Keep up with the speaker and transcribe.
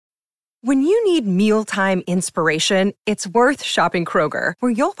When you need mealtime inspiration, it's worth shopping Kroger,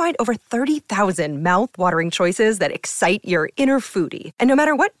 where you'll find over 30,000 mouth-watering choices that excite your inner foodie. And no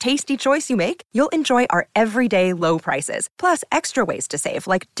matter what tasty choice you make, you'll enjoy our everyday low prices, plus extra ways to save,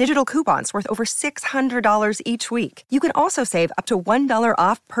 like digital coupons worth over $600 each week. You can also save up to $1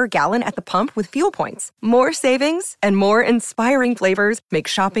 off per gallon at the pump with fuel points. More savings and more inspiring flavors make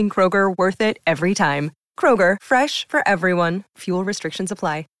shopping Kroger worth it every time. Kroger, fresh for everyone. Fuel restrictions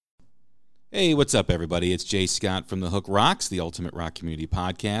apply. Hey, what's up, everybody? It's Jay Scott from The Hook Rocks, the Ultimate Rock Community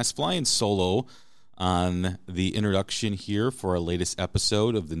Podcast, flying solo on the introduction here for our latest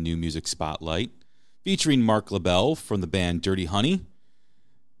episode of the New Music Spotlight, featuring Marc Labelle from the band Dirty Honey.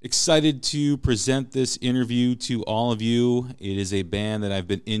 Excited to present this interview to all of you. It is a band that I've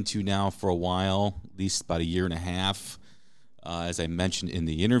been into now for a while, at least about a year and a half. As I mentioned in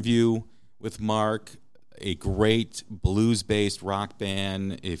the interview with Marc, a great blues-based rock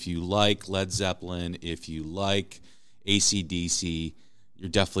band. If you like Led Zeppelin, if you like AC/DC, you're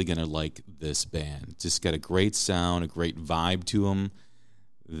definitely going to like this band. Just got a great sound, a great vibe to them.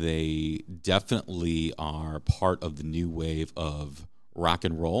 They definitely are part of the new wave of rock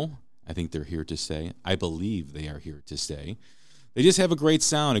and roll. I think they're here to stay. I believe they are here to stay. They just have a great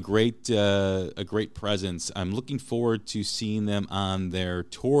sound, a great presence. I'm looking forward to seeing them on their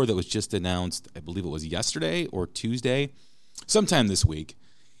tour that was just announced. I believe it was yesterday or Tuesday, sometime this week.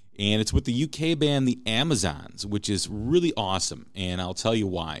 And it's with the UK band The Amazons, which is really awesome. And I'll tell you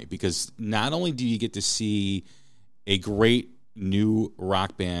why. Because not only do you get to see a great new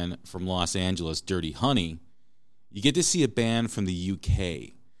rock band from Los Angeles, Dirty Honey, you get to see a band from the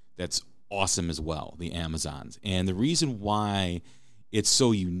UK that's awesome as well, the Amazons. And the reason why it's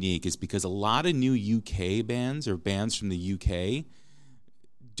so unique is because a lot of new UK bands or bands from the UK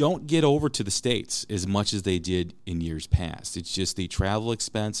don't get over to the States as much as they did in years past. It's just the travel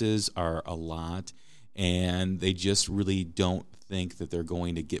expenses are a lot, and they just really don't think that they're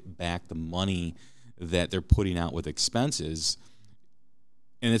going to get back the money that they're putting out with expenses.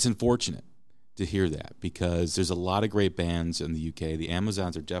 And it's unfortunate to hear that, because there's a lot of great bands in the UK. The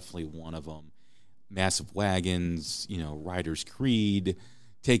Amazons are definitely one of them. Massive Wagons, Riders Creed,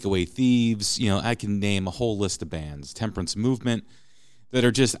 Takeaway Thieves. I can name a whole list of bands. Temperance Movement, that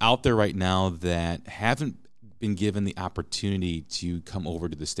are just out there right now that haven't been given the opportunity to come over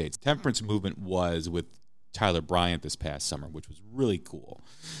to the States. Temperance Movement was with Tyler Bryant this past summer, which was really cool.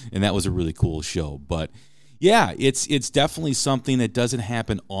 And that was a really cool show. But yeah, it's definitely something that doesn't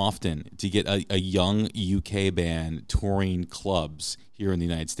happen often, to get a young UK band touring clubs here in the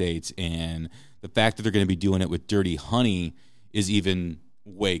United States. And the fact that they're going to be doing it with Dirty Honey is even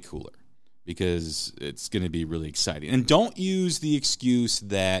way cooler, because it's going to be really exciting. And don't use the excuse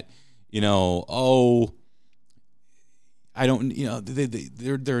that, I don't,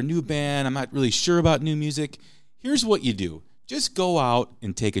 they're a new band, I'm not really sure about new music. Here's what you do. Just go out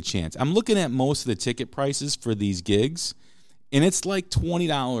and take a chance. I'm looking at most of the ticket prices for these gigs, and it's like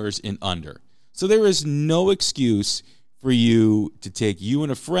 $20 and under. So there is no excuse for you to take you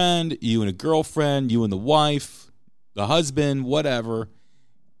and a friend, you and a girlfriend, you and the wife, the husband, whatever.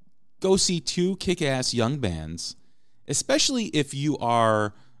 Go see two kick-ass young bands, especially if you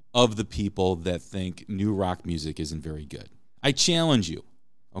are of the people that think new rock music isn't very good. I challenge you.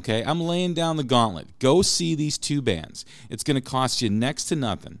 Okay, I'm laying down the gauntlet. Go see these two bands. It's going to cost you next to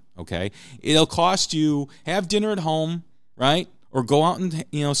nothing, okay? It'll cost you, have dinner at home, right? Or go out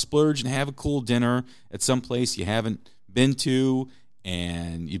and, splurge and have a cool dinner at some place you haven't been to,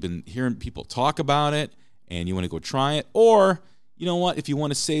 and you've been hearing people talk about it, and you want to go try it. Or, you know what, if you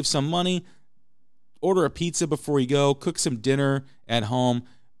want to save some money, order a pizza before you go, cook some dinner at home,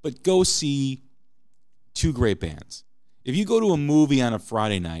 but go see two great bands. If you go to a movie on a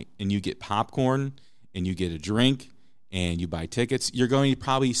Friday night and you get popcorn and you get a drink and you buy tickets, you're going to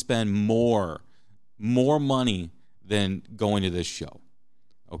probably spend more money than going to this show,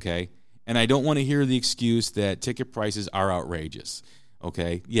 okay? And I don't want to hear the excuse that ticket prices are outrageous,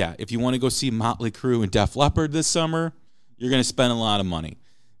 okay? Yeah, if you want to go see Motley Crue and Def Leppard this summer, you're going to spend a lot of money.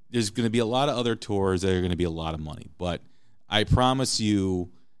 There's going to be a lot of other tours that are going to be a lot of money. But I promise you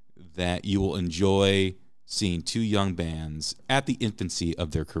that you will enjoy seeing two young bands at the infancy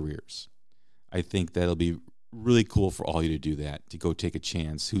of their careers. I think that'll be really cool for all you to do that, to go take a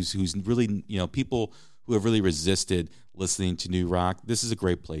chance. Who's really, people who have really resisted listening to new rock, this is a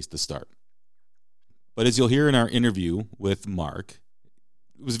great place to start. But as you'll hear in our interview with Marc,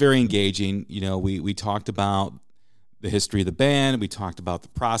 it was very engaging. We talked about the history of the band. We talked about the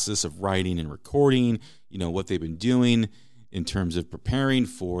process of writing and recording, what they've been doing in terms of preparing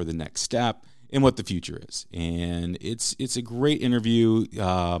for the next step. and what the future is. And it's a great interview.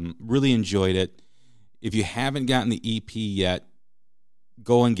 Really enjoyed it. If you haven't gotten the EP yet,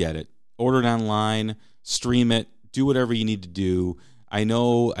 go and get it. Order it online, stream it, do whatever you need to do. I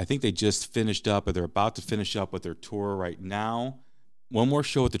think they just finished up, or they're about to finish up with their tour right now. One more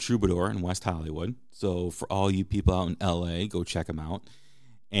show at the Troubadour in West Hollywood. So for all you people out in LA, go check them out.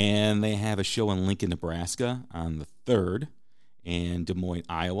 And they have a show in Lincoln, Nebraska on the 3rd, and Des Moines,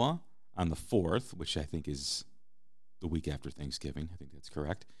 Iowa on the 4th, which I think is the week after Thanksgiving. I think that's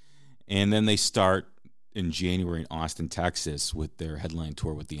correct. And then they start in January in Austin, Texas with their headline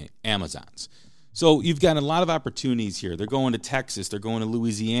tour with the Amazons. So you've got a lot of opportunities here. They're going to Texas. They're going to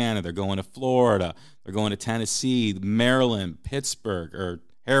Louisiana. They're going to Florida. They're going to Tennessee, Maryland, Pittsburgh, or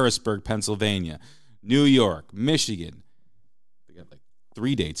Harrisburg, Pennsylvania, New York, Michigan. They got like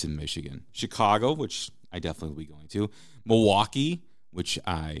 3 dates in Michigan. Chicago, which I definitely will be going to. Milwaukee, which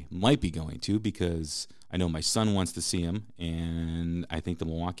I might be going to because I know my son wants to see him, and I think the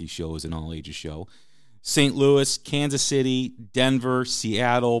Milwaukee show is an all-ages show. St. Louis, Kansas City, Denver,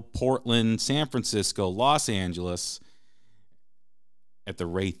 Seattle, Portland, San Francisco, Los Angeles at the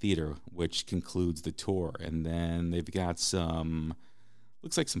Ray Theater, which concludes the tour. And then they've got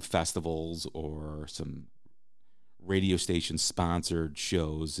looks like some festivals or some radio station-sponsored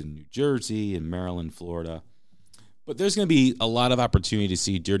shows in New Jersey and Maryland, Florida. But there's going to be a lot of opportunity to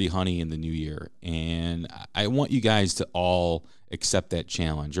see Dirty Honey in the new year. And I want you guys to all accept that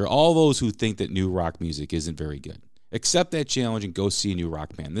challenge, or all those who think that new rock music isn't very good. Accept that challenge and go see a new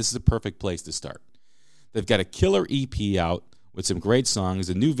rock band. This is a perfect place to start. They've got a killer EP out with some great songs.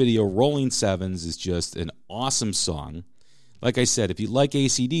 The new video, Rolling Sevens, is just an awesome song. Like I said, if you like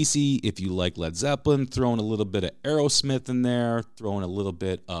AC/DC, if you like Led Zeppelin, throwing a little bit of Aerosmith in there, throwing a little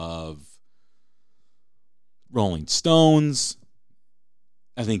bit of Rolling Stones,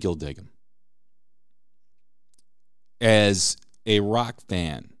 I think you'll dig them. As a rock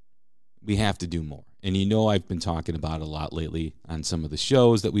fan, we have to do more. And you know I've been talking about it a lot lately on some of the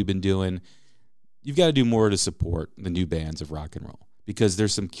shows that we've been doing. You've got to do more to support the new bands of rock and roll because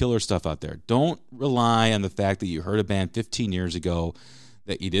there's some killer stuff out there. Don't rely on the fact that you heard a band 15 years ago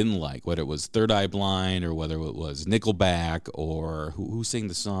that you didn't like, whether it was Third Eye Blind or whether it was Nickelback or who sang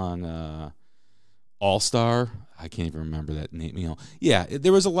the song All Star. I can't even remember that name. Yeah,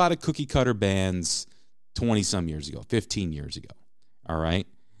 there was a lot of cookie cutter bands 20-some years ago, 15 years ago, all right?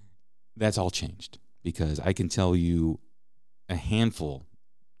 That's all changed because I can tell you several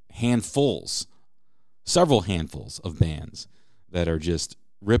handfuls of bands that are just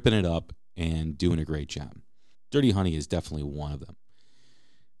ripping it up and doing a great job. Dirty Honey is definitely one of them.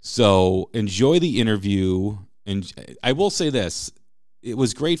 So enjoy the interview. And I will say this, it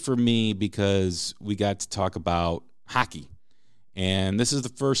was great for me because we got to talk about hockey. And this is the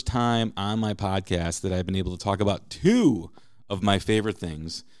first time on my podcast that I've been able to talk about 2 of my favorite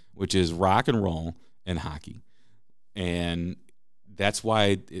things, which is rock and roll and hockey. And that's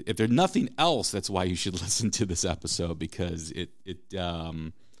why, if there's nothing else, that's why you should listen to this episode because it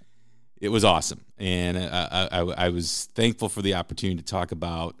was awesome. And I was thankful for the opportunity to talk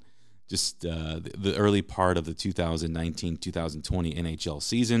about just the early part of the 2019-2020 NHL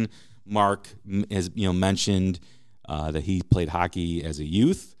season. Marc has mentioned that he played hockey as a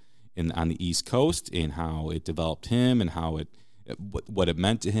youth on the East Coast and how it developed him and how what it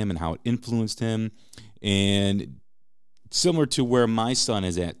meant to him and how it influenced him. And similar to where my son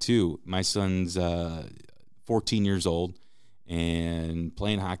is at too. My son's 14 years old and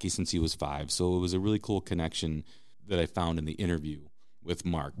playing hockey since he was 5. So it was a really cool connection that I found in the interview with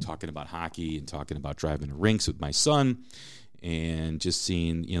Marc, talking about hockey and talking about driving to rinks with my son. And just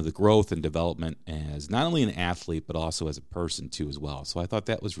seeing, the growth and development as not only an athlete, but also as a person, too, as well. So I thought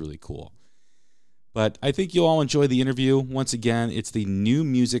that was really cool. But I think you'll all enjoy the interview. Once again, it's the New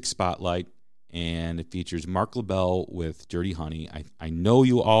Music Spotlight, and it features Marc Labelle with Dirty Honey. I know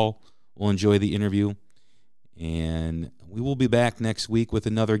you all will enjoy the interview, and we will be back next week with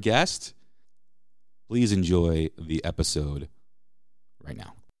another guest. Please enjoy the episode right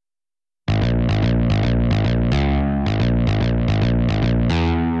now.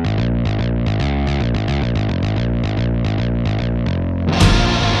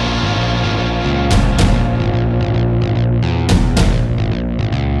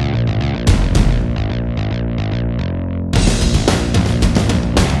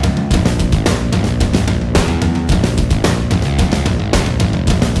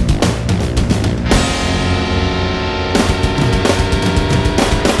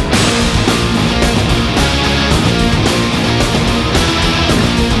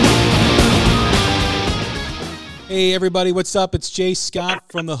 Hey, everybody, what's up? It's Jay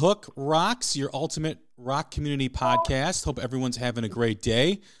Scott from The Hook Rocks, your ultimate rock community podcast. Hope everyone's having a great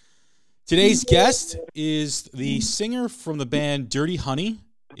day. Today's guest is the singer from the band Dirty Honey.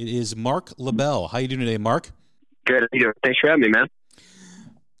 It is Marc Labelle. How you doing today, Marc? Good. Thanks for having me, man.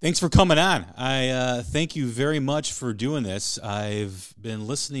 Thanks for coming on. I thank you very much for doing this. I've been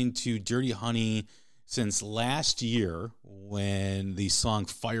listening to Dirty Honey since last year when the song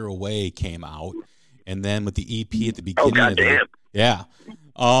Fire Away came out. And then with the EP at the beginning of it. Yeah.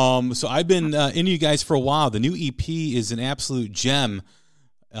 So I've been into you guys for a while. The new EP is an absolute gem,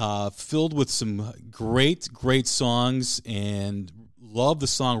 filled with some great songs, and love the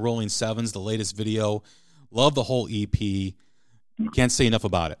song Rolling Sevens, the latest video. Love the whole EP. Can't say enough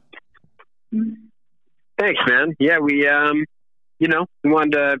about it. Thanks, man. Yeah, we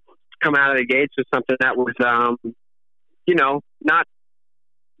wanted to come out of the gates with something that was,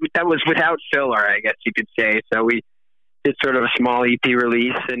 that was without filler, I guess you could say. So we did sort of a small EP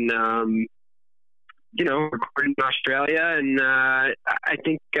release and, recorded in Australia. And I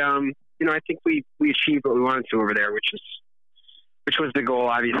think we achieved what we wanted to over there, which was the goal,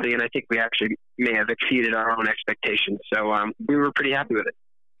 obviously. And I think we actually may have exceeded our own expectations. So we were pretty happy with it.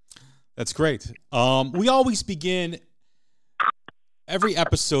 That's great. We always begin every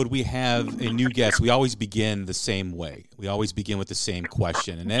episode. We have a new guest. We always begin the same way. We always begin with the same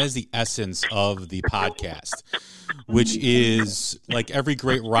question, and that is the essence of the podcast, which is like every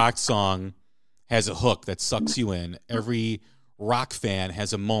great rock song has a hook that sucks you in. Every rock fan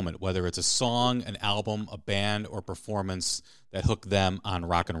has a moment, whether it's a song, an album, a band, or performance that hooked them on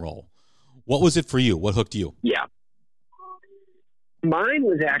rock and roll. What was it for you? What hooked you? Yeah. Mine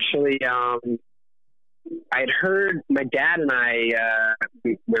was actually, I'd heard my dad and I,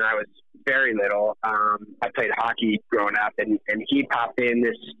 when I was very little, I played hockey growing up, and he popped in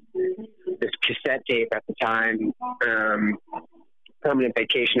this cassette tape at the time, Permanent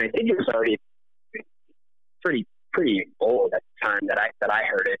Vacation. I think it was already pretty old at the time that I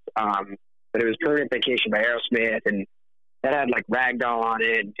heard it. But it was Permanent Vacation by Aerosmith, and that had like Ragdoll on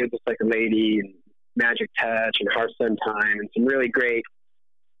it, and Do This Like a Lady, and Magic Touch, and Hearthstone Time, and some really great,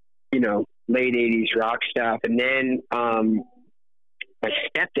 late 80s rock stuff. And then my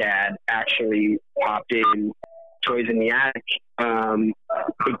stepdad actually popped in Toys in the Attic.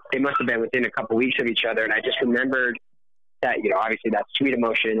 They must have been within a couple weeks of each other, and I just remembered that, obviously that Sweet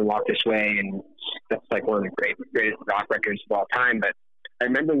Emotion and Walk This Way, and that's like one of the greatest rock records of all time. But I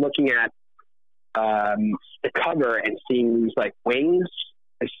remember looking at the cover and seeing these like wings,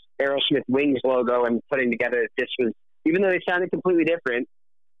 this Aerosmith Wings logo, and putting together that this was, even though they sounded completely different,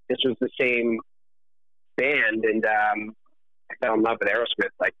 this was the same band. And I fell in love with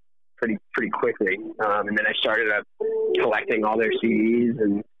Aerosmith like pretty quickly. And then I started collecting all their CDs,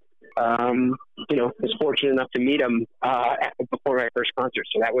 and was fortunate enough to meet them before my first concert.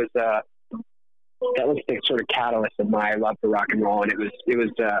 So that was the sort of catalyst of my love for rock and roll, and it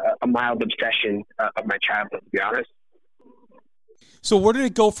was a mild obsession of my childhood, to be honest. So where did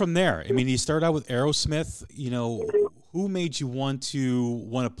it go from there? I mean, you started out with Aerosmith. Who made you want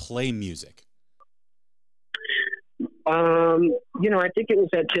to play music? I think it was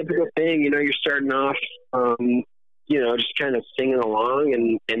that typical thing. You're starting off, just kind of singing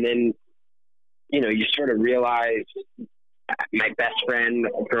along, and then, you sort of realize. My best friend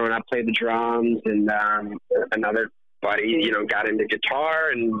growing up played the drums, and another buddy, got into guitar,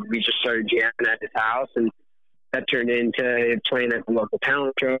 and we just started jamming at his house, and that turned into playing at the local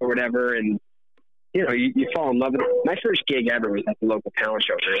talent show or whatever. And you fall in love with it. My first gig ever was at the local talent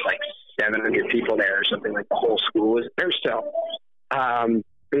show. There was like 700 people there or something. Like the whole school was there. Still, it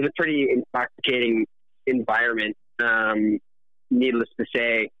was a pretty intoxicating environment, needless to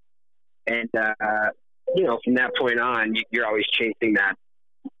say. And from that point on, you're always chasing that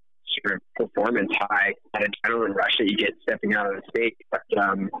sort of performance high, that adrenaline rush that you get stepping out on the stage. But,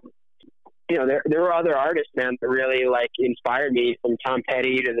 there were other artists, man, that really inspired me, from Tom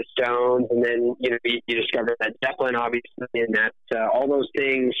Petty to the Stones. And then, you discover that Zeppelin, obviously, and that all those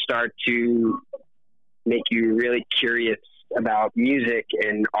things start to make you really curious about music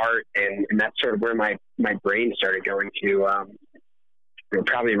and art. And that's sort of where my brain started going to,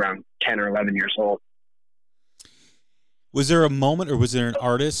 probably around 10 or 11 years old. Was there a moment, or was there an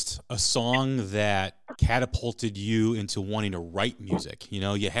artist, a song that catapulted you into wanting to write music?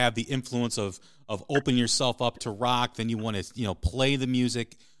 You have the influence of opening yourself up to rock, then you want to, play the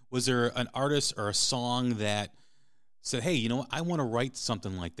music. Was there an artist or a song that said, hey, I want to write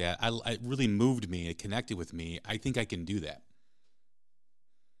something like that? It really moved me. It connected with me. I think I can do that.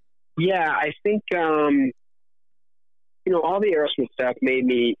 Yeah, I think, all the Aerosmith stuff made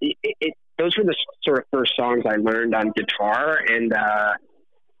me, it those were the sort of first songs I learned on guitar. And I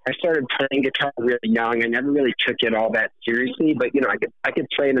started playing guitar really young. I never really took it all that seriously, but I could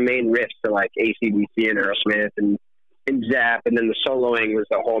play the main riffs to like AC/DC and Aerosmith and Zepp, and then the soloing was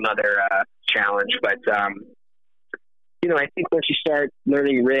a whole nother challenge. But I think once you start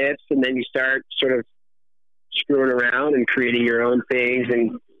learning riffs and then you start sort of screwing around and creating your own things,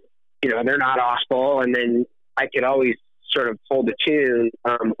 and they're not awful, and then I could always sort of hold a tune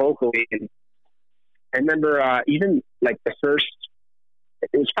vocally. And I remember even like the first.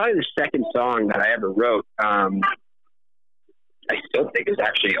 It was probably the second song that I ever wrote. I still think is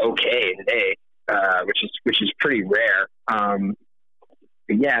actually okay today, which is pretty rare.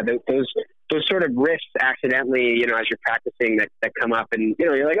 But yeah, those sort of riffs accidentally, as you're practicing that come up, and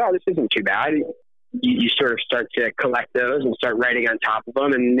you're like, oh, this isn't too bad. You sort of start to collect those and start writing on top of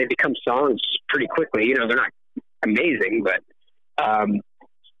them, and they become songs pretty quickly. They're not amazing, but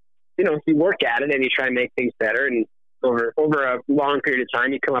if you work at it and you try and make things better, and over a long period of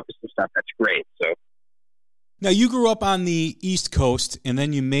time, you come up with some stuff that's great. So now you grew up on the East Coast, and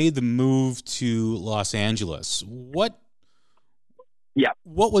then you made the move to Los Angeles. What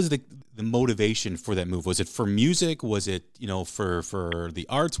was the motivation for that move? Was it for music? Was it for the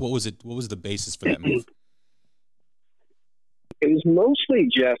arts? What was it? What was the basis for that move? It was mostly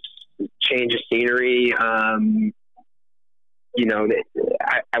just change of scenery. I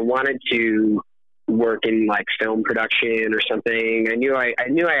wanted to work in like film production or something. I knew I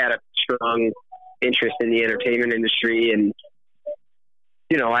had a strong interest in the entertainment industry, and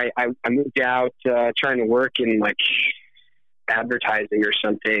I moved out trying to work in like advertising or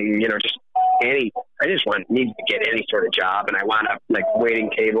something. I just needed to get any sort of job, and I wound up like waiting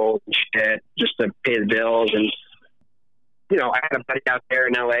tables and shit just to pay the bills. And I had a buddy out there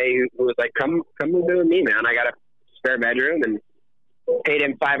in LA who was like, come move in with me, man. I got a spare bedroom, and paid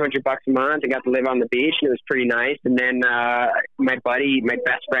him $500 a month. I got to live on the beach, and it was pretty nice. And then my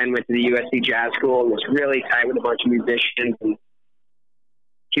best friend, went to the USC Jazz School and was really tight with a bunch of musicians. And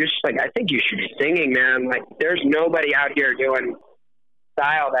he was just like, I think you should be singing, man. Like, there's nobody out here doing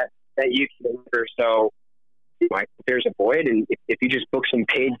style that you can deliver. So there's a void, and if you just book some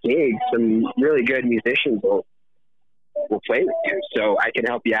paid gigs, some really good musicians will play with you. So I can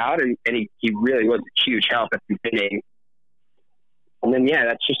help you out. And he really was a huge help at the beginning. And then,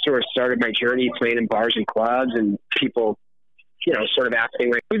 that's just sort of started my journey playing in bars and clubs, and people, sort of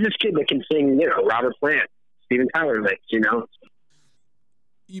asking, like, who's this kid that can sing, Robert Plant, Steven Tyler licks,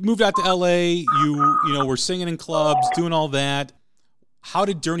 You moved out to L.A., you were singing in clubs, doing all that. How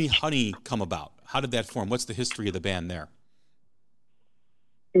did Dirty Honey come about? How did that form? What's the history of the band there?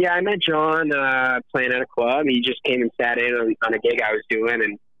 Yeah, I met John playing at a club. He just came and sat in on a gig I was doing,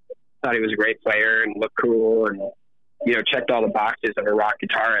 and thought he was a great player and looked cool, and checked all the boxes of a rock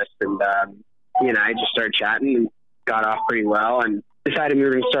guitarist. And, I just started chatting and got off pretty well, and decided we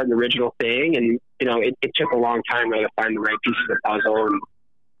were going to start an original thing. And, it took a long time to find the right pieces of the puzzle. And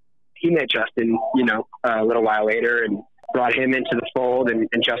he met Justin, a little while later, and brought him into the fold, and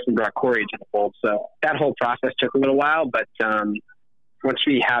Justin brought Corey into the fold. So that whole process took a little while, but, once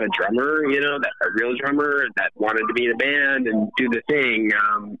we had a drummer, a real drummer that wanted to be in the band and do the thing,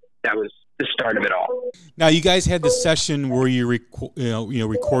 that was the start of it all. Now, you guys had the session where you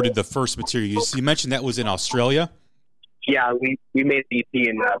recorded the first material. You mentioned that was in Australia. Yeah, we made the EP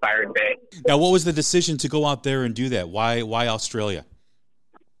in Byron Bay. Now, what was the decision to go out there and do that? Why Australia?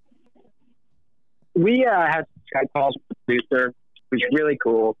 We had Sky Paul's producer, who's really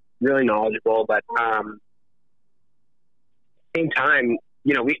cool, really knowledgeable, but same time,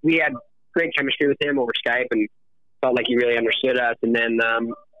 we had great chemistry with him over Skype, and felt like he really understood us. And then,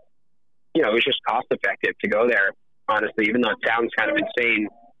 it was just cost effective to go there, honestly, even though it sounds kind of insane.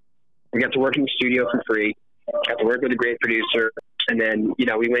 We got to work in the studio for free, got to work with a great producer. And then,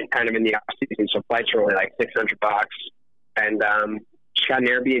 we went kind of in the off season. So flights were only like $600, and, just got an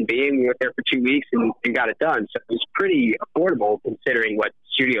Airbnb, and we went there for 2 weeks and got it done. So it was pretty affordable considering what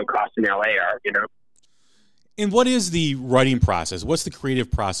studio costs in LA are, And what is the writing process? What's the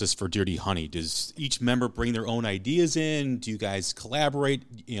creative process for Dirty Honey? Does each member bring their own ideas in? Do you guys collaborate,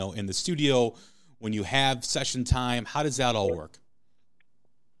 in the studio when you have session time? How does that all work?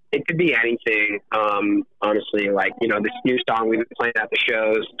 It could be anything, honestly. Like, this new song we've been playing at the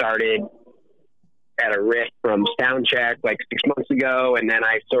shows started at a riff from Soundcheck like 6 months ago, and then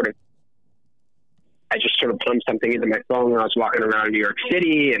I just sort of plumbed something into my phone when I was walking around New York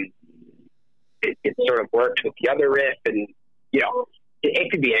City, and it sort of worked with the other riff, and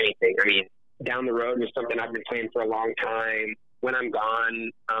it could be anything. I mean, Down the Road was something I've been playing for a long time. When I'm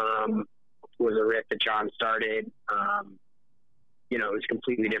Gone was a riff that John started. you know, it was a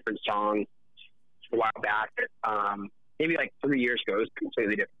completely different song a while back. Maybe like 3 years ago, it was a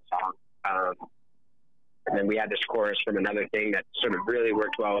completely different song. And then we had this chorus from another thing that sort of really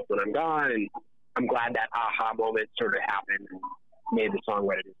worked well with When I'm Gone. And I'm glad that aha moment sort of happened and made the song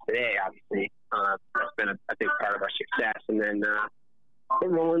what it is today, obviously. That's been a big part of our success. And then the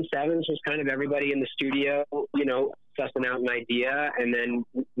Rolling Sevens was kind of everybody in the studio, you know, sussing out an idea. And then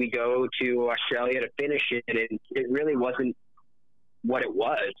we go to Australia to finish it. And it really wasn't what it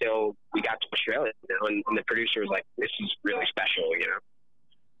was till we got to Australia, you know, and the producer was like, this is really special, you know.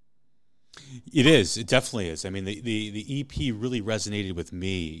 It is. It definitely is. I mean, the EP really resonated with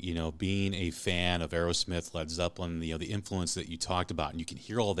me, you know, being a fan of Aerosmith, Led Zeppelin, you know, the influence that you talked about, and you can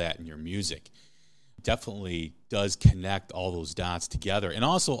hear all that in your music. Definitely does connect all those dots together, and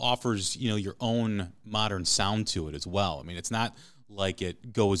also offers, you know, your own modern sound to it as well. I mean, it's not like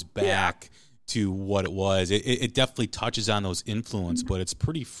it goes back to what it was. It definitely touches on those influence, but it's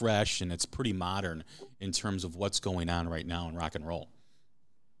pretty fresh and it's pretty modern in terms of what's going on right now in rock and roll.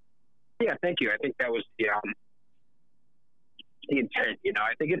 Yeah, thank you. I think that was the intent. You know,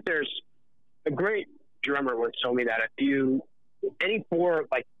 I think if there's a great drummer once told me that any four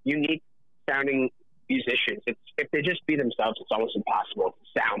like unique sounding musicians, if they just be themselves, it's almost impossible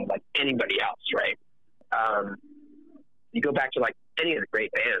to sound like anybody else, right? You go back to like any of the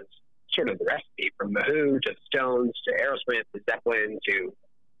great bands, sort of the recipe from The Who to the Stones to Aerosmith to Zeppelin to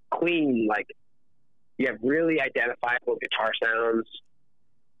Queen. Like, you have really identifiable guitar sounds,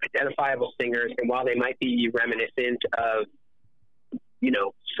 identifiable singers, and while they might be reminiscent of, you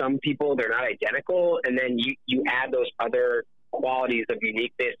know, some people, they're not identical, and then you add those other qualities of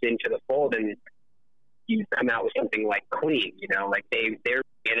uniqueness into the fold, and you come out with something like Queen, you know, like they're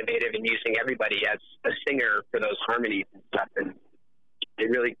innovative in using everybody as a singer for those harmonies and stuff, and they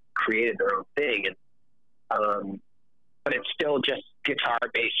really created their own thing. And but it's still just guitar,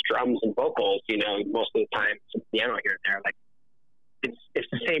 bass, drums, and vocals, you know, most of the time, some piano here and there. Like, it's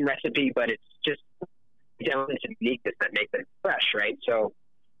the same recipe, but it's just elements of uniqueness that make it fresh, right? So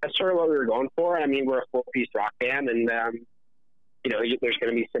that's sort of what we were going for. I mean, we're a full-piece rock band, and you know, there's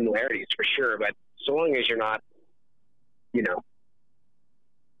going to be similarities for sure, but so long as you're not, you know,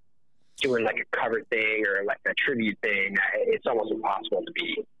 doing like a cover thing or like a tribute thing, it's almost impossible to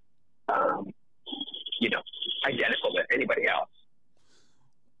be, you know, identical to anybody else.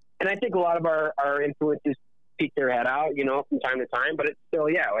 And I think a lot of our influences peek their head out, you know, from time to time, but it's still,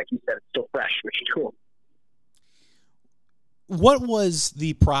 yeah, like you said, it's still fresh, which is cool. What was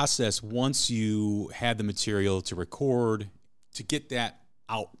the process once you had the material to record, to get that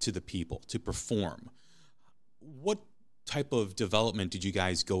out to the people, to perform? What type of development did you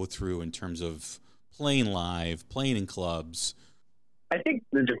guys go through in terms of playing live, playing in clubs? I think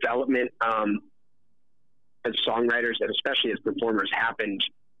the development as songwriters and especially as performers happened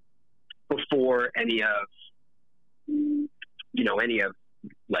before any of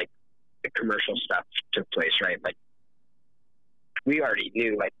like the commercial stuff took place, right? Like, we already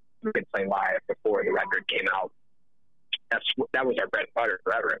knew like we could play live before the record came out. That was our bread and butter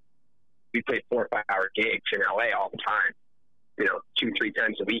forever. We played 4 or 5 hour gigs in LA all the time, you know, 2-3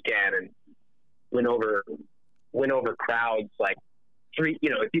 times a weekend, and went over crowds like three. You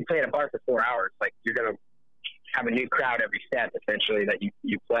know, if you play at a bar for 4 hours, like, you're gonna have a new crowd every set essentially that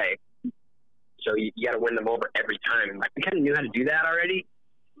you play. So you got to win them over every time. And like, we kind of knew how to do that already.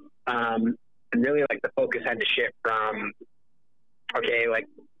 And really, like, the focus had to shift from, okay, like,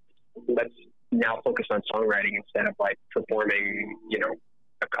 let's now focus on songwriting instead of like performing, you know,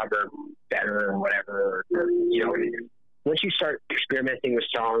 a cover better or whatever. Or, you know, once you start experimenting with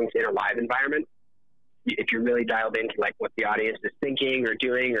songs in a live environment, if you're really dialed into like what the audience is thinking or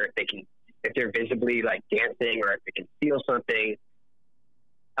doing, or if they're visibly like dancing, or if they can feel something,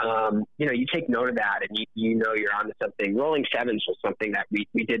 you know, you take note of that, and you know you're onto something. Rolling Sevens was something that we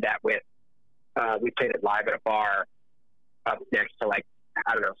did that with. We played it live at a bar up next to, like,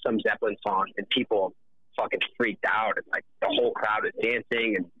 I don't know, some Zeppelin song, and people fucking freaked out, and like the whole crowd was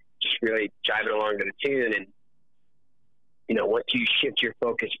dancing and just really jiving along to the tune. And, you know, once you shift your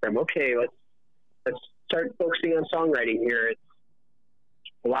focus from, okay, let's start focusing on songwriting here,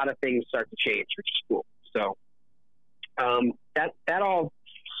 a lot of things start to change, which is cool. So that all,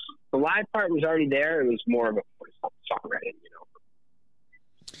 the live part was already there. It was more of a songwriting, you know, from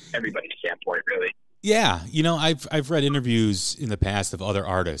everybody's standpoint, really. Yeah, you know, I've read interviews in the past of other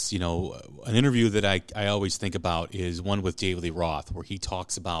artists. You know, an interview that I always think about is one with David Lee Roth, where he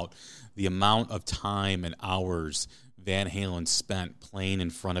talks about the amount of time and hours Van Halen spent playing in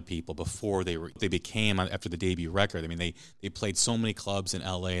front of people before they became, after the debut record. I mean, they played so many clubs in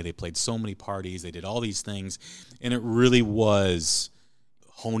LA, they played so many parties, they did all these things, and it really was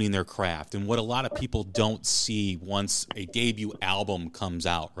honing their craft. And what a lot of people don't see once a debut album comes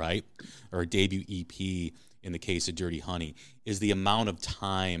out, right, or a debut EP in the case of Dirty Honey, is the amount of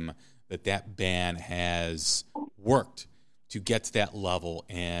time that band has worked to get to that level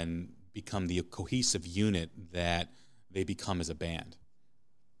and become the cohesive unit that they become as a band.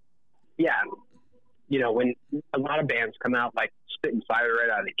 Yeah. When a lot of bands come out like spitting fire right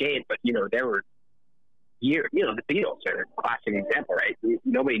out of the gate, but, there were years, the Beatles are a classic example, right?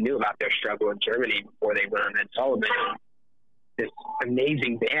 Nobody knew about their struggle in Germany before they went on Ed Sullivan. This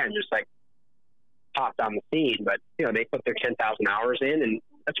amazing band just like popped on the scene, but, they put their 10,000 hours in, and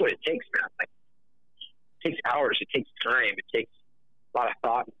that's what it takes, man. Like, it takes hours, it takes time, it takes a lot of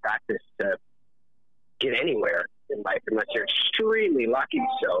thought and practice to get anywhere in life unless you're extremely lucky.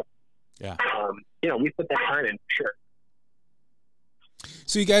 So, yeah, we put that time in, for sure.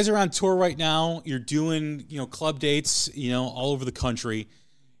 So you guys are on tour right now. You're doing, club dates, all over the country,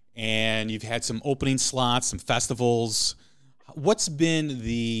 and you've had some opening slots, some festivals. What's been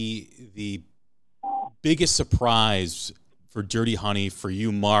the biggest surprise for Dirty Honey for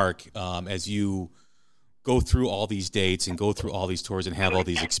you, Marc, as you go through all these dates and go through all these tours and have all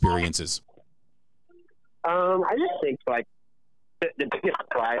these experiences? I just think like the biggest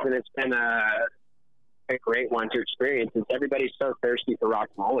surprise, and it's been a great one to experience, is everybody's so thirsty for rock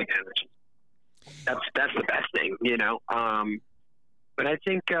and roll again, which that's the best thing, But I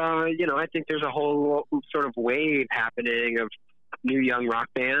think I think there's a whole sort of wave happening of new young rock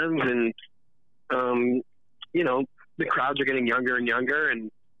bands, and the crowds are getting younger and younger, and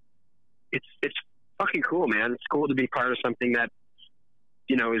it's fucking cool, man. It's cool to be part of something that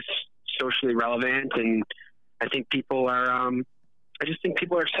is socially relevant, and I think people are I just think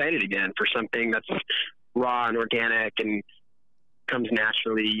people are excited again for something that's raw and organic and comes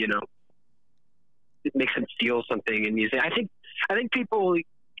naturally. It makes them feel something in music. I think people,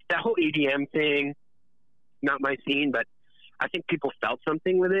 that whole EDM thing, not my scene, but I think people felt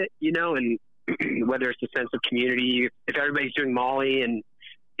something with it, and whether it's a sense of community, if everybody's doing Molly and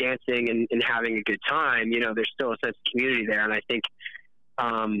dancing and having a good time, there's still a sense of community there. And I think,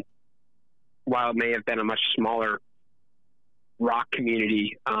 while it may have been a much smaller rock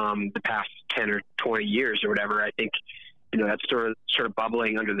community, the past 10 or 20 years or whatever, I think, that's sort of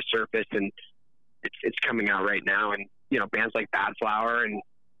bubbling under the surface, and it's coming out right now. And, bands like Bad Flower and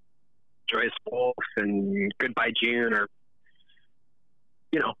Joyous Wolf and Goodbye June are,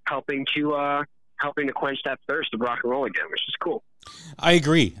 helping to quench that thirst of rock and roll again, which is cool. I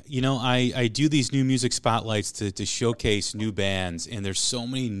agree. I do these new music spotlights to showcase new bands, and there's so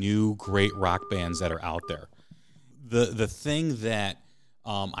many new great rock bands that are out there. The thing that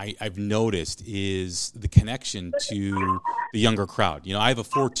I've noticed is the connection to the younger crowd. I have a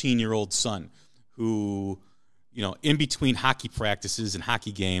 14-year-old son who, in between hockey practices and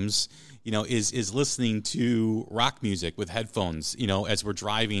hockey games, is listening to rock music with headphones, as we're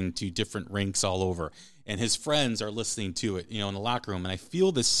driving to different rinks all over. And his friends are listening to it, in the locker room. And I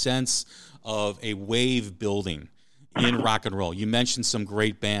feel this sense of a wave building in rock and roll. You mentioned some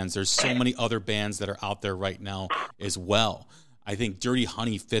great bands. There's so many other bands that are out there right now as well. I think Dirty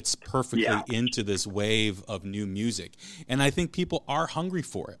Honey fits perfectly into this wave of new music. And I think people are hungry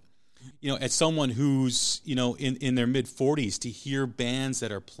for it. As someone who's, in their mid-40s, to hear bands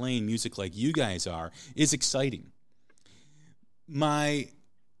that are playing music like you guys are is exciting. I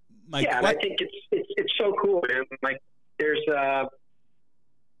think it's so cool, man. Like, there's, I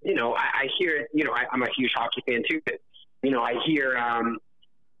hear it, I'm a huge hockey fan too, but, I hear,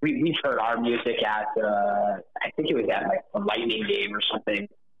 we've heard our music at, I think it was at like a Lightning game or something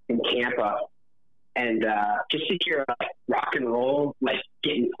in Tampa. And just to hear rock and roll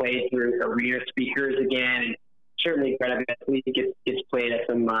getting played through arena speakers again, and certainly Greta Van gets played at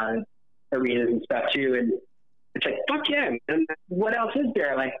some arenas and stuff too. And it's like, fuck yeah! And what else is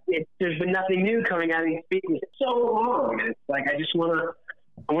there? There's been nothing new coming out of these speakers for so long. And it's like I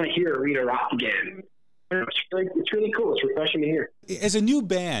want to hear arena rock again. It's really cool. It's refreshing to hear. As a new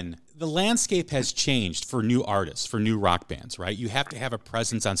band, the landscape has changed for new artists, for new rock bands, right? You have to have a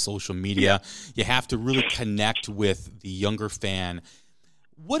presence on social media. You have to really connect with the younger fan.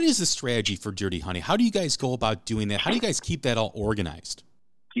 What is the strategy for Dirty Honey? How do you guys go about doing that? How do you guys keep that all organized?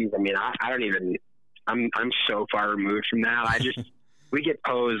 Geez, I don't even. I'm so far removed from that. We get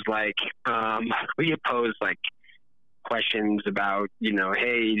posed questions about,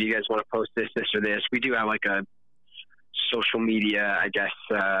 hey, do you guys want to post this or this? We do have a social media, I guess,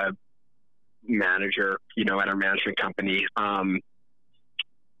 manager, you know, at our management company.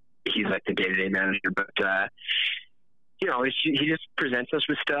 He's like the day-to-day manager, but, you know, he just presents us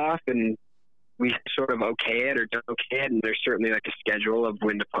with stuff, and we sort of okay it or don't okay it. And there's certainly like a schedule of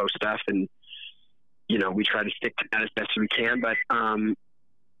when to post stuff, and, you know, we try to stick to that as best as we can. But,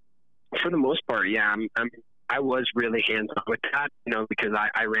 for the most part, yeah, I was really hands-on with that, you know, because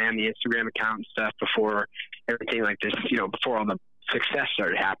I ran the Instagram account and stuff before everything like this, you know, before all the success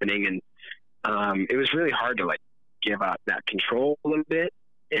started happening. And, it was really hard to like give up that control a little bit.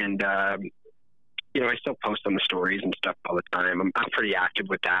 And, you know, I still post on the stories and stuff all the time. I'm pretty active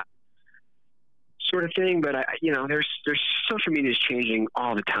with that sort of thing, but you know, there's social media is changing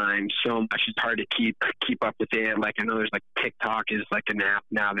all the time so much. It's hard to keep up with it. Like, I know there's like TikTok is like an app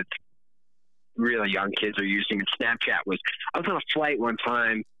now that really young kids are using, and Snapchat I was on a flight one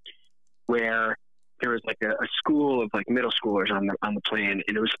time where there was like a school of like middle schoolers on the plane,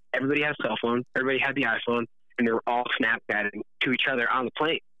 and it was, everybody had a cell phone, everybody had the iPhone, and they were all Snapchatting to each other on the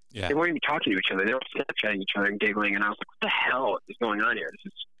plane. Yeah. They weren't even talking to each other. They were Snapchatting each other and giggling, and I was like, what the hell is going on here?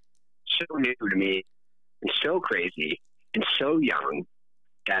 This is so new to me and so crazy and so young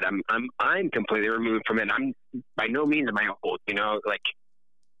that I'm completely removed from it. I'm by no means am I old, you know, like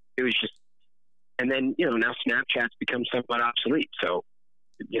it was just, and then, you know, now Snapchat's become somewhat obsolete. So,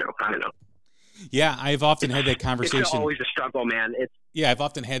 you know, I don't know. Yeah. I've often had that conversation. It's always a struggle, man. I've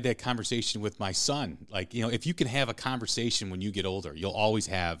often had that conversation with my son. Like, you know, if you can have a conversation when you get older, you'll always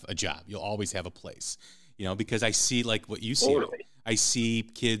have a job. You'll always have a place, you know, because I see like what you see. Totally. I see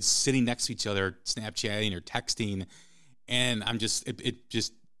kids sitting next to each other, Snapchatting or texting, and I'm just, I'm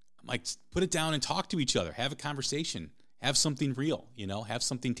like, put it down and talk to each other. Have a conversation. Have something real, you know, have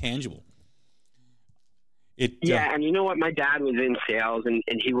something tangible. And you know what? My dad was in sales, and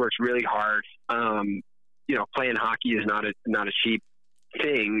he works really hard. You know, playing hockey is not a cheap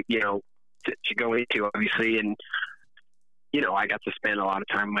thing, you know, to go into, obviously. And, you know, I got to spend a lot of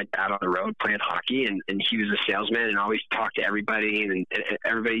time with my dad on the road playing hockey, and he was a salesman and always talked to everybody, and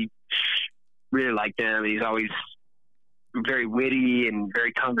everybody really liked him. And he's always very witty and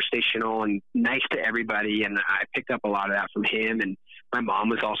very conversational and nice to everybody. And I picked up a lot of that from him. And my mom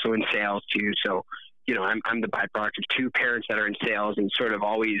was also in sales too. So, you know, I'm the byproduct of two parents that are in sales and sort of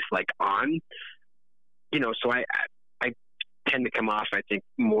always like on, you know, so I tend to come off, I think,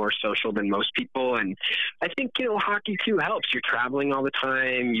 more social than most people. And I think, you know, hockey too helps. You're traveling all the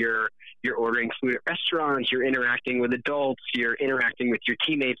time. You're ordering food at restaurants. You're interacting with adults. You're interacting with your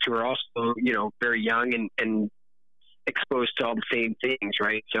teammates who are also, you know, very young and exposed to all the same things,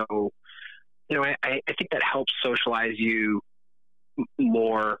 right? So, you know, I think that helps socialize you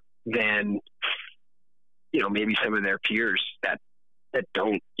more than, you know, maybe some of their peers that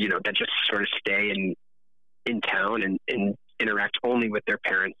don't, you know, that just sort of stay in town and interact only with their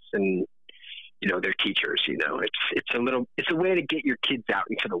parents and, you know, their teachers. You know, it's a way to get your kids out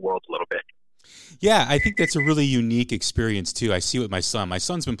into the world a little bit. Yeah, I think that's a really unique experience too. I see it with my son. My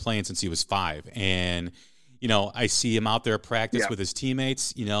son's been playing since he was 5, and, you know, I see him out there at practice with his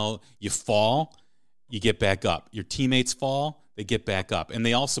teammates. You know, you fall, you get back up. Your teammates fall, they get back up, and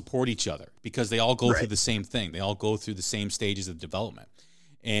they all support each other because they all go through the same thing. They all go through the same stages of development.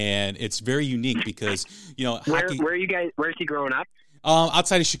 And it's very unique because, you know, hockey, where is he growing up?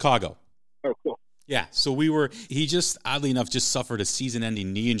 Outside of Chicago. Oh, cool. Yeah. So he just, oddly enough, just suffered a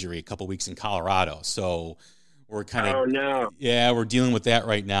season-ending knee injury a couple weeks in Colorado. So we're kind of, we're dealing with that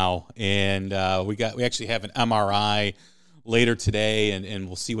right now. And we actually have an MRI later today, and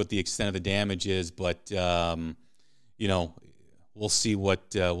we'll see what the extent of the damage is. But, you know, we'll see what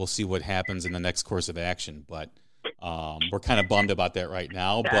happens in the next course of action. But we're kind of bummed about that right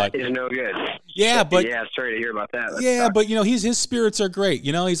now. That is no good. Yeah, but sorry to hear about that. But you know, his spirits are great.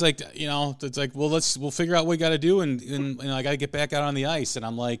 You know, he's like, you know, it's like, well, we'll figure out what we got to do, and you know, I got to get back out on the ice. And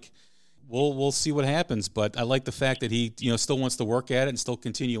I'm like, we'll see what happens. But I like the fact that he, you know, still wants to work at it and still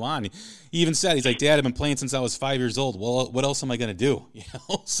continue on. He even said, he's like, Dad, I've been playing since I was 5 years old. Well, what else am I going to do? You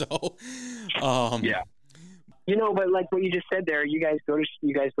know, so yeah. You know, but like what you just said there, you guys go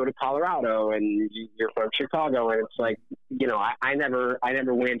to Colorado, and you're from Chicago, and it's like, you know, I never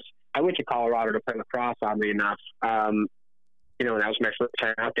went. I went to Colorado to play lacrosse, oddly enough. You know, and that was my first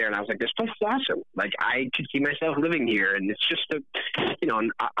time out there, and I was like, this place is awesome. Like, I could see myself living here, and it's just you know,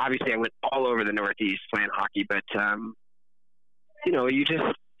 and obviously I went all over the Northeast playing hockey, but you know, you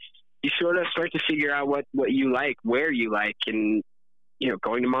sort of start to figure out what you like, where you like, and, you know,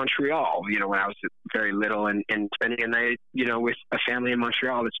 going to Montreal, you know, when I was very little, and spending a night, you know, with a family in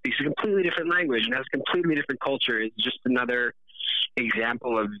Montreal that speaks a completely different language and has a completely different culture is just another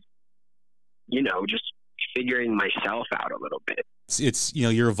example of, you know, just figuring myself out a little bit. it's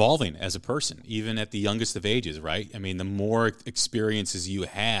you're evolving as a person, even at the youngest of ages, right? I mean, the more experiences you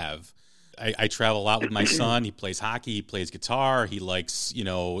have. I travel a lot with my son. He plays hockey. He plays guitar. He likes,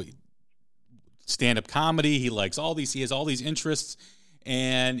 stand-up comedy. He likes he has all these interests,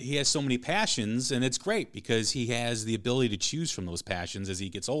 and he has so many passions, and it's great because he has the ability to choose from those passions as he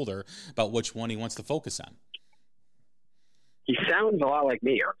gets older about which one he wants to focus on. He sounds a lot like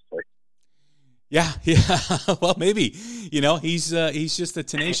me, honestly. Yeah. Well, maybe, he's just a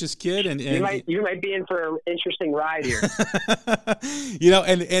tenacious kid, and you might be in for an interesting ride here.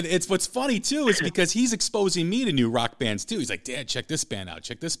 And it's what's funny too is because he's exposing me to new rock bands too. He's like, Dad, check this band out,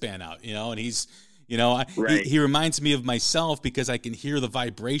 and he's, right. he reminds me of myself because I can hear the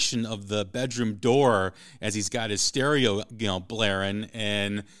vibration of the bedroom door as he's got his stereo, blaring,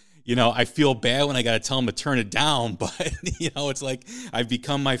 and I feel bad when I got to tell him to turn it down, but it's like I've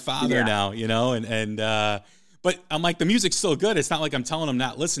become my father now, but I'm like, the music's still good. It's not like I'm telling him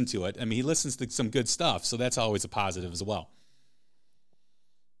not listen to it. I mean, he listens to some good stuff, so that's always a positive as well.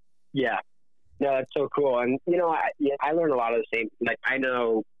 Yeah, no, that's so cool. And I learned a lot of the same. Like, I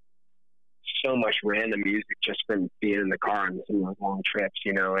know so much random music just from being in the car on some of those long trips,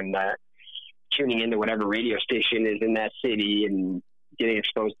 and tuning into whatever radio station is in that city and getting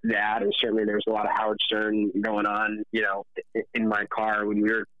exposed to that. And certainly there's a lot of Howard Stern going on, in my car when we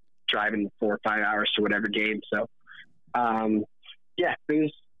were driving 4 or 5 hours to whatever game. So, I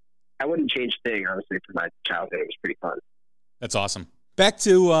wouldn't change a thing, honestly, for my childhood. It was pretty fun. That's awesome. Back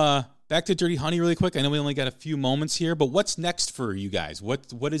to Dirty Honey really quick. I know we only got a few moments here, but what's next for you guys?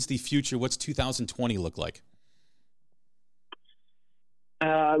 What is the future? What's 2020 look like?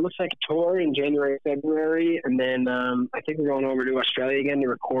 Looks like a tour in January, February, and then I think we're going over to Australia again to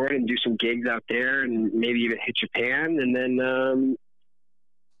record and do some gigs out there, and maybe even hit Japan. And then,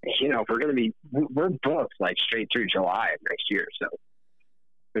 we're booked like straight through July of next year. So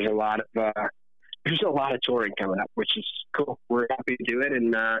there's a lot of touring coming up, which is cool. We're happy to do it,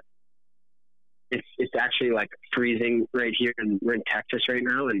 and it's actually like freezing right here, and we're in Texas right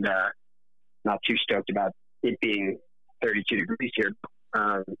now, and not too stoked about it being 32 degrees here.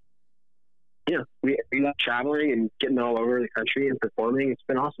 We love traveling and getting all over the country and performing. It's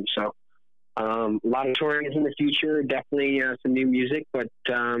been awesome. So, a lot of touring is in the future, definitely some new music, but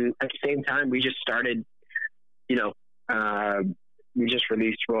at the same time, we just started, we just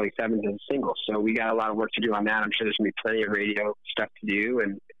released Rolling Sevens as a single. So we got a lot of work to do on that. I'm sure there's going to be plenty of radio stuff to do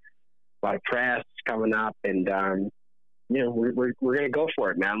and a lot of press coming up, and, we're going to go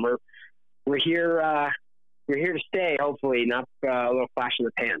for it, man. We're here, we're here to stay, hopefully, not a little flash in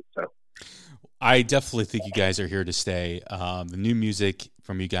the pan. So I definitely think you guys are here to stay. The new music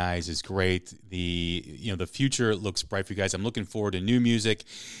from you guys is great. The future looks bright for you guys. I'm looking forward to new music.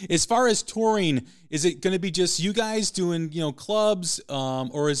 As far as touring, is it going to be just you guys doing clubs,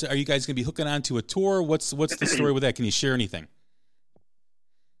 or are you guys going to be hooking on to a tour? What's the story with that? Can you share anything?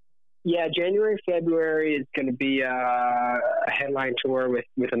 Yeah, January, February is going to be a headline tour with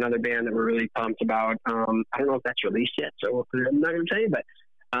another band that we're really pumped about. I don't know if that's released yet, so I'm not going to tell you, but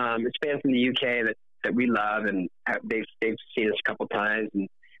it's a band from the UK that we love, and they've seen us a couple times, and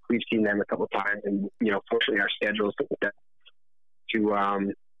we've seen them a couple times, and fortunately our schedules to allow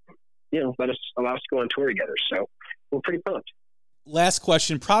us to go on tour together. So we're pretty pumped. Last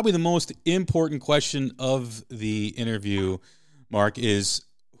question, probably the most important question of the interview, Mark, is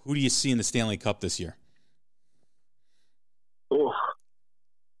who do you see in the Stanley Cup this year? Ooh.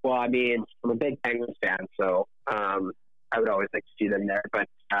 Well, I mean, I'm a big Penguins fan, so I would always like to see them there. But,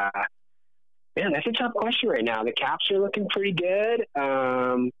 man, that's a tough question right now. The Caps are looking pretty good.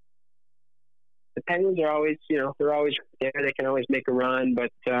 The Penguins are always, they're always there. They can always make a run. But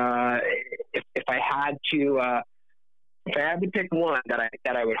if I had to pick one that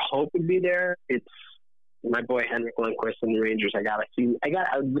I would hope would be there, it's my boy Henrik Lundqvist and the Rangers. I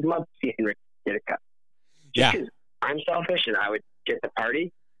would love to see Henrik get a cup. Just 'cause I'm selfish and I would get the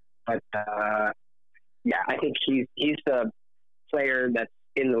party, but I think he's the player that's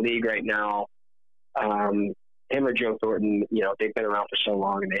in the league right now. Him or Joe Thornton, they've been around for so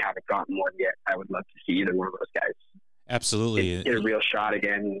long and they haven't gotten one yet. I would love to see either one of those guys. Absolutely, get a real shot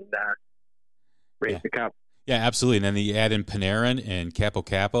again and raise the cup. Yeah, absolutely. And then you add in Panarin and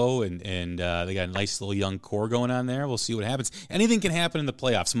Capo, and they got a nice little young core going on there. We'll see what happens. Anything can happen in the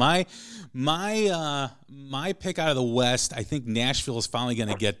playoffs. My pick out of the West, I think Nashville is finally going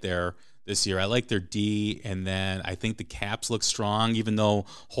to get there this year. I like their D, and then I think the Caps look strong, even though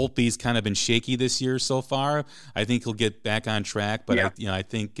Holtby's kind of been shaky this year so far. I think he'll get back on track. But I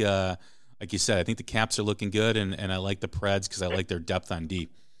think, like you said, I think the Caps are looking good, and I like the Preds because I like their depth on D.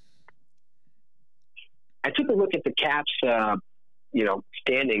 I took a look at the Caps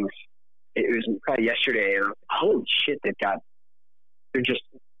standings. It was probably yesterday, and I was like, holy shit, they're just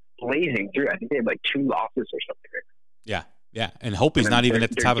blazing through. I think they have like 2 losses or something. Yeah. Yeah. And Hope is not even at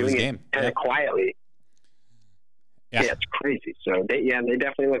the top of his game. Kind of quietly. Yeah. It's crazy. So they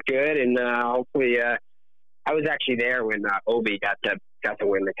definitely look good. And hopefully, I was actually there when Obi got to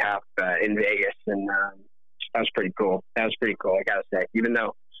win the cup in Vegas. And that was pretty cool. I got to say, even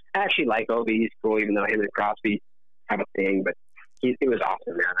though I actually like Obi, he's cool, even though him and Crosby have a thing, but it was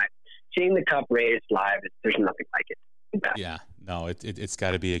awesome, man. Seeing the cup raised live, there's nothing like it. Yeah, no, it's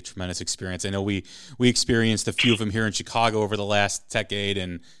got to be a tremendous experience. I know we experienced a few of them here in Chicago over the last decade,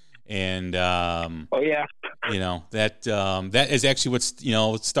 and oh yeah, that is actually what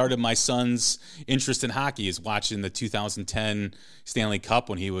started my son's interest in hockey, is watching the 2010 Stanley Cup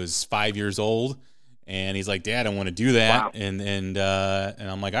when he was 5 years old, and he's like, Dad, I want to do that. Wow. And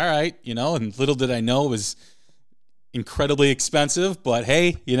I'm like, all right, and little did I know it was incredibly expensive, but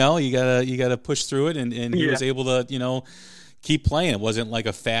hey, you gotta push through it, and he was able to keep playing. It wasn't like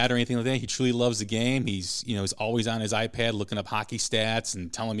a fad or anything like that. He truly loves the game. He's he's always on his iPad looking up hockey stats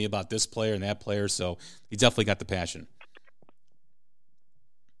and telling me about this player and that player, so he definitely got the passion.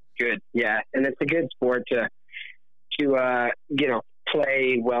 Good. Yeah, and it's a good sport to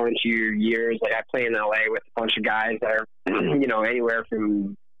play well into your years. Like I play in LA with a bunch of guys that are anywhere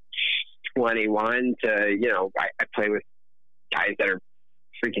from 21 to I play with guys that are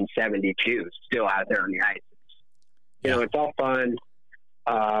freaking 72 still out there on the ice. It's all fun.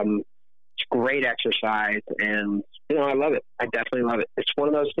 It's great exercise, and I love it. I definitely love it. It's one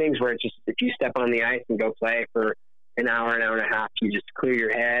of those things where it's just, if you step on the ice and go play for an hour and a half, you just clear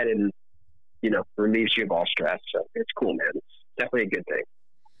your head and relieves you of all stress. So it's cool, man. It's definitely a good thing.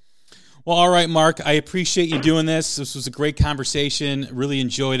 Well, all right, Mark, I appreciate you doing this. This was a great conversation. Really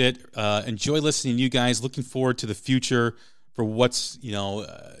enjoyed it. Enjoy listening to you guys. Looking forward to the future for what's, going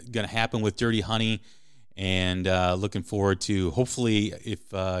to happen with Dirty Honey, and looking forward to, hopefully, if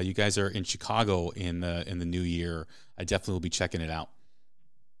you guys are in Chicago in the new year, I definitely will be checking it out.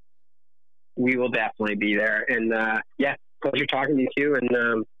 We will definitely be there. And pleasure talking to you too.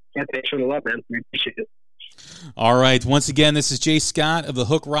 And thanks for the love, man. We appreciate it. All right. Once again, this is Jay Scott of the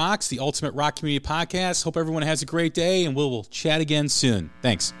Hook Rocks, the Ultimate Rock Community Podcast. Hope everyone has a great day, and we'll chat again soon.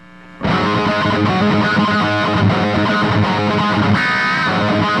 Thanks.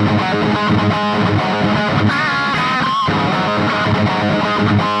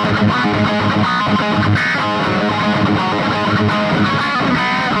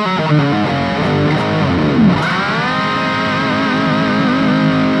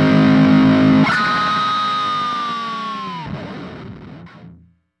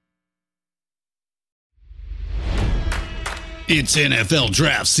 It's NFL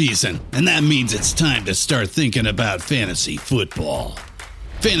draft season, and that means it's time to start thinking about fantasy football.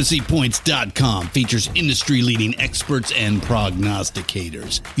 FantasyPoints.com features industry-leading experts and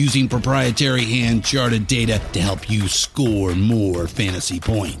prognosticators using proprietary hand-charted data to help you score more fantasy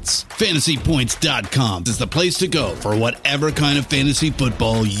points. FantasyPoints.com is the place to go for whatever kind of fantasy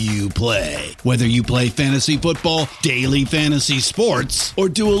football you play. Whether you play fantasy football, daily fantasy sports, or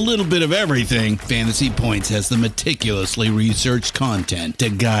do a little bit of everything, Fantasy Points has the meticulously researched content to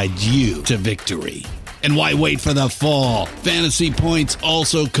guide you to victory. And why wait for the fall? Fantasy Points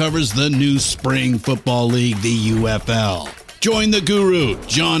also covers the new spring football league, the UFL. Join the guru,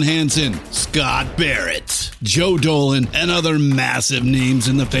 John Hansen, Scott Barrett, Joe Dolan, and other massive names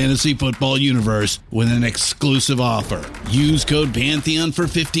in the fantasy football universe with an exclusive offer. Use code Pantheon for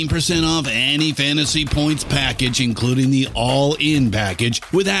 15% off any Fantasy Points package, including the all-in package,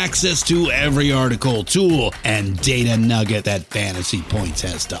 with access to every article, tool, and data nugget that Fantasy Points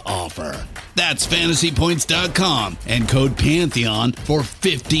has to offer. That's FantasyPoints.com and code Pantheon for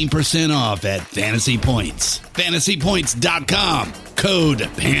 15% off at Fantasy Points. FantasyPoints.com, code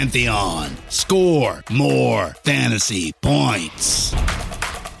Pantheon. Score more fantasy points.